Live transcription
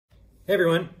Hey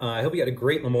everyone, I hope you had a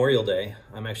great Memorial Day.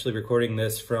 I'm actually recording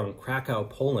this from Krakow,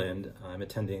 Poland. I'm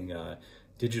attending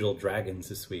Digital Dragons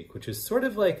this week, which is sort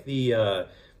of like the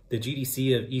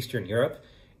GDC of Eastern Europe.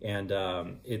 And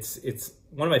it's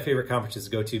one of my favorite conferences to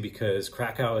go to because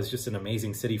Krakow is just an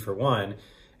amazing city for one.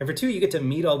 And for two, you get to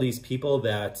meet all these people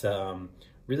that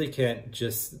really can't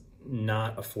just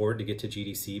not afford to get to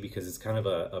GDC because it's kind of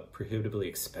a prohibitively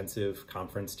expensive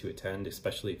conference to attend,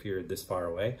 especially if you're this far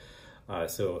away.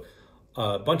 So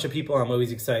a bunch of people I'm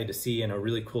always excited to see in a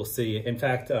really cool city. In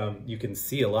fact, you can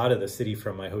see a lot of the city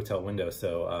from my hotel window,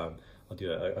 so I'll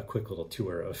do a quick little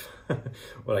tour of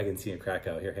what I can see in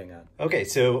Krakow. Here, hang on. Okay,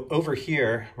 so over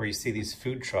here where you see these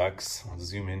food trucks, I'll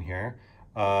zoom in here,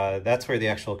 that's where the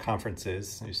actual conference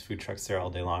is. There's food trucks there all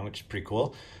day long, which is pretty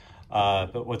cool.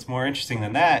 But what's more interesting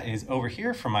than that is over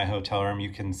here from my hotel room, you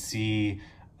can see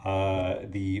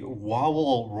the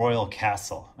Wawel Royal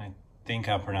Castle. I think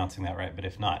I'm pronouncing that right, but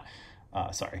if not,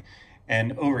 sorry.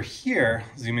 And over here,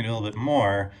 zoom in a little bit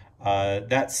more,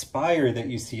 that spire that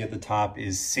you see at the top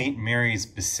is St. Mary's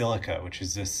Basilica, which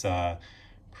is this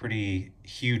pretty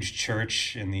huge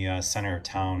church in the center of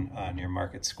town near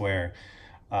Market Square.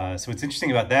 So what's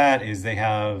interesting about that is they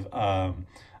have a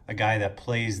guy that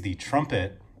plays the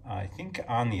trumpet, I think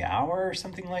on the hour or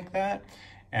something like that.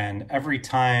 And every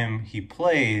time he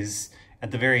plays,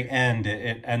 at the very end,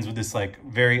 it ends with this like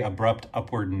very abrupt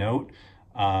upward note,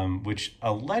 which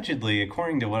allegedly,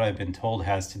 according to what I've been told,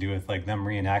 has to do with like them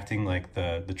reenacting like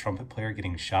the trumpet player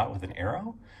getting shot with an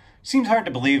arrow. Seems hard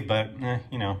to believe, but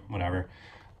you know, whatever.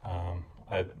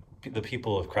 The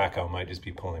people of Krakow might just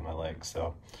be pulling my leg.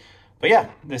 So, but yeah,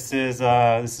 this is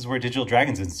where Digital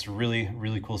Dragons is. It's a really,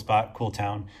 really cool spot, cool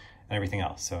town, and everything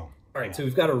else. So, all right, so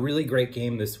we've got a really great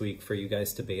game this week for you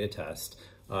guys to beta test.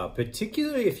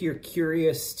 Particularly if you're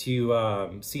curious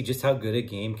to see just how good a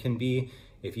game can be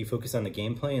if you focus on the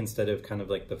gameplay instead of kind of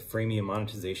like the freemium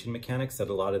monetization mechanics that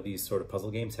a lot of these sort of puzzle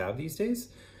games have these days.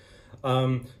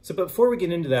 So before we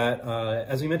get into that,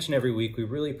 as we mention every week, we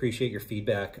really appreciate your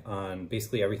feedback on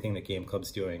basically everything that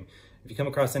GameClub's doing. If you come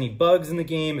across any bugs in the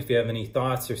game, if you have any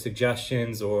thoughts or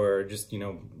suggestions or just, you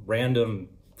know, random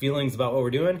feelings about what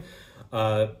we're doing,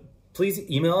 please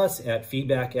email us at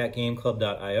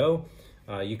feedback@gameclub.io.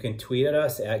 You can tweet at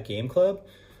us at GameClub,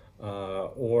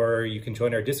 or you can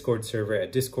join our Discord server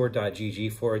at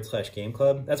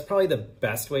discord.gg/GameClub. That's probably the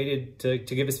best way to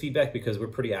give us feedback because we're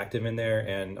pretty active in there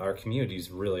and our community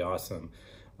is really awesome.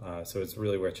 So it's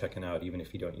really worth checking out even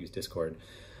if you don't use Discord.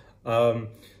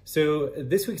 So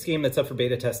this week's game that's up for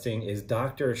beta testing is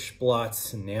Dr.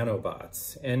 Schplot's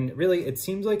Nanobots. And really, it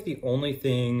seems like the only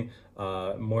thing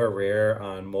more rare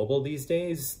on mobile these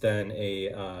days than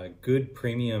a good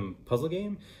premium puzzle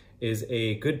game is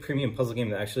a good premium puzzle game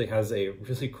that actually has a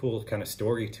really cool kind of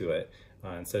story to it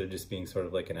instead of just being sort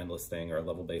of like an endless thing or a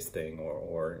level-based thing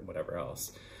or whatever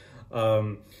else.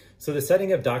 So the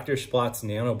setting of Dr. Schplot's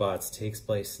Nanobots takes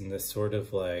place in this sort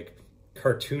of like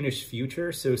cartoonish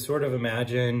future. So sort of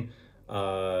imagine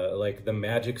like the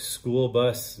Magic School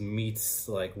Bus meets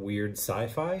like weird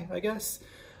sci-fi, I guess.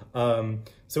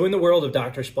 So in the world of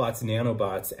Dr. Schplot's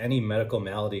Nanobots, any medical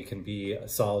malady can be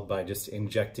solved by just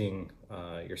injecting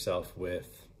yourself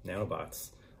with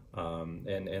nanobots.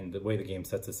 And the way the game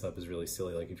sets this up is really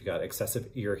silly. Like if you've got excessive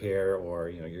ear hair or,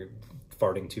 you know, you're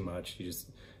farting too much,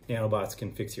 nanobots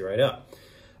can fix you right up.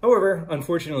 However,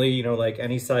 unfortunately, you know, like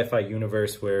any sci-fi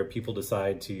universe where people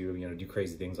decide to, you know, do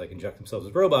crazy things like inject themselves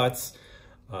with robots,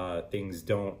 things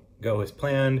don't go as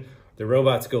planned. The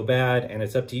robots go bad, and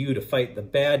it's up to you to fight the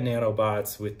bad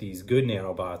nanobots with these good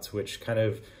nanobots, which kind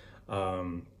of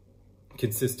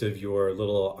consist of your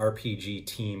little RPG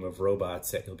team of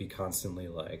robots that you'll be constantly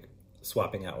like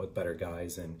swapping out with better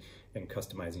guys and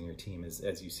customizing your team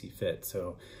as you see fit.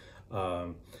 So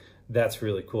that's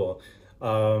really cool.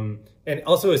 And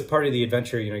also as part of the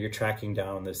adventure, you know, you're tracking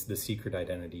down the secret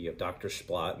identity of Dr.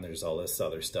 Schplot, and there's all this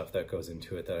other stuff that goes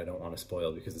into it that I don't want to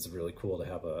spoil because it's really cool to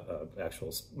have a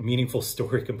actual meaningful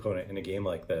story component in a game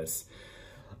like this.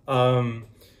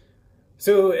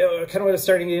 So kind of what I'm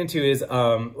starting to get into is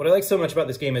what I like so much about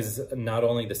this game is not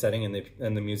only the setting and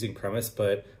the music premise,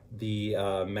 but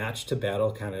the match to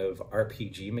battle kind of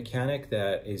RPG mechanic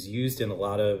that is used in a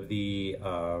lot of the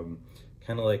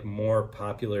kind of like more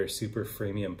popular super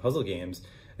freemium puzzle games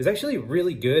is actually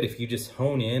really good if you just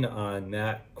hone in on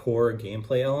that core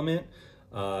gameplay element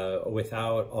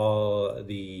without all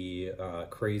the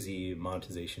crazy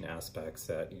monetization aspects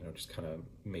that, you know, just kind of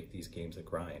make these games a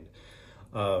grind.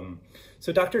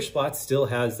 So Dr. Schplot still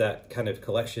has that kind of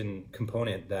collection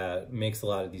component that makes a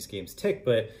lot of these games tick,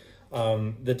 but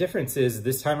The difference is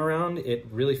this time around, it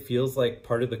really feels like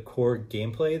part of the core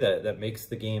gameplay that makes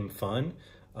the game fun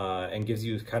and gives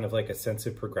you kind of like a sense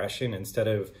of progression instead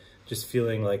of just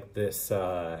feeling like this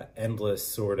endless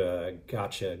sort of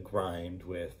gotcha grind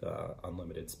with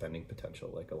unlimited spending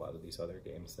potential, like a lot of these other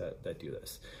games that do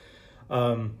this.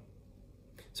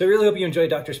 So I really hope you enjoyed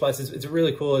Dr. Schplot. It's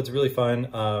really cool. It's really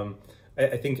fun.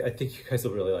 I think you guys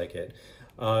will really like it.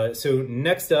 So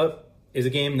next up is a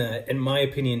game that, in my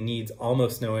opinion, needs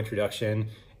almost no introduction,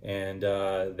 and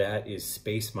that is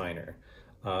Space Miner.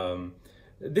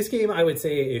 This game, I would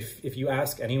say, if you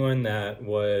ask anyone that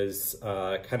was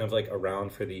kind of like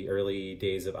around for the early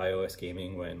days of iOS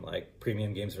gaming when like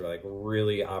premium games were like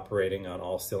really operating on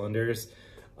all cylinders,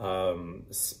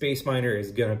 Space Miner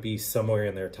is gonna be somewhere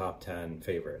in their top 10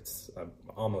 favorites. I'm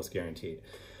almost guaranteed.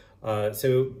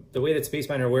 So the way that Space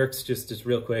Miner works, just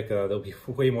real quick, there'll be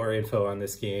way more info on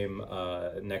this game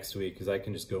next week because I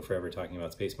can just go forever talking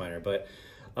about Space Miner. But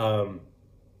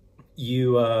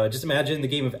you just imagine the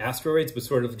game of asteroids, but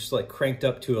sort of just like cranked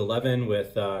up to 11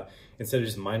 with, instead of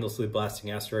just mindlessly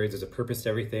blasting asteroids, there's a purpose to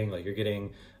everything. Like you're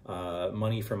getting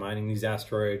money for mining these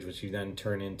asteroids, which you then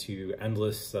turn into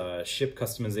endless ship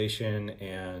customization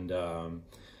and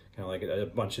kind of like a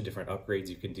bunch of different upgrades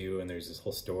you can do. And there's this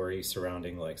whole story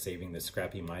surrounding like saving this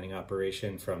scrappy mining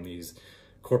operation from these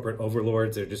corporate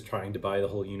overlords that are just trying to buy the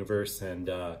whole universe and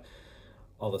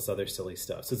all this other silly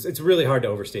stuff. So it's really hard to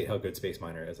overstate how good Space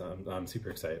Miner is. I'm super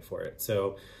excited for it.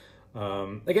 So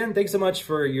again, thanks so much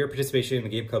for your participation in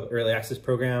the GameClub Early Access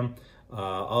Program.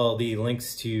 All the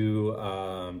links to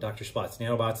Dr. Schplot's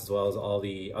Nanbots, as well as all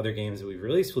the other games that we've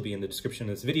released, will be in the description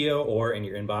of this video or in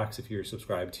your inbox if you're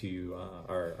subscribed to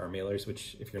our mailers,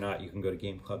 which if you're not, you can go to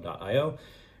gameclub.io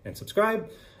and subscribe.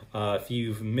 If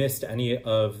you've missed any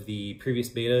of the previous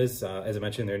betas, as I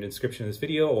mentioned, they're in the description of this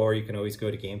video, or you can always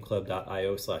go to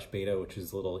gameclub.io/beta, which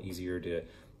is a little easier to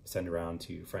send around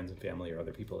to friends and family or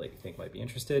other people that you think might be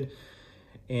interested.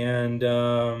 And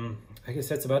I guess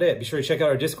that's about it. Be sure to check out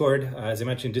our Discord. As I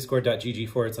mentioned,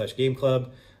 discord.gg/gameclub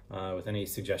with any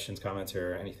suggestions, comments,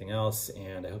 or anything else.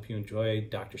 And I hope you enjoyed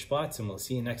Dr. Schplot's, and we'll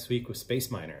see you next week with Space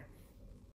Miner.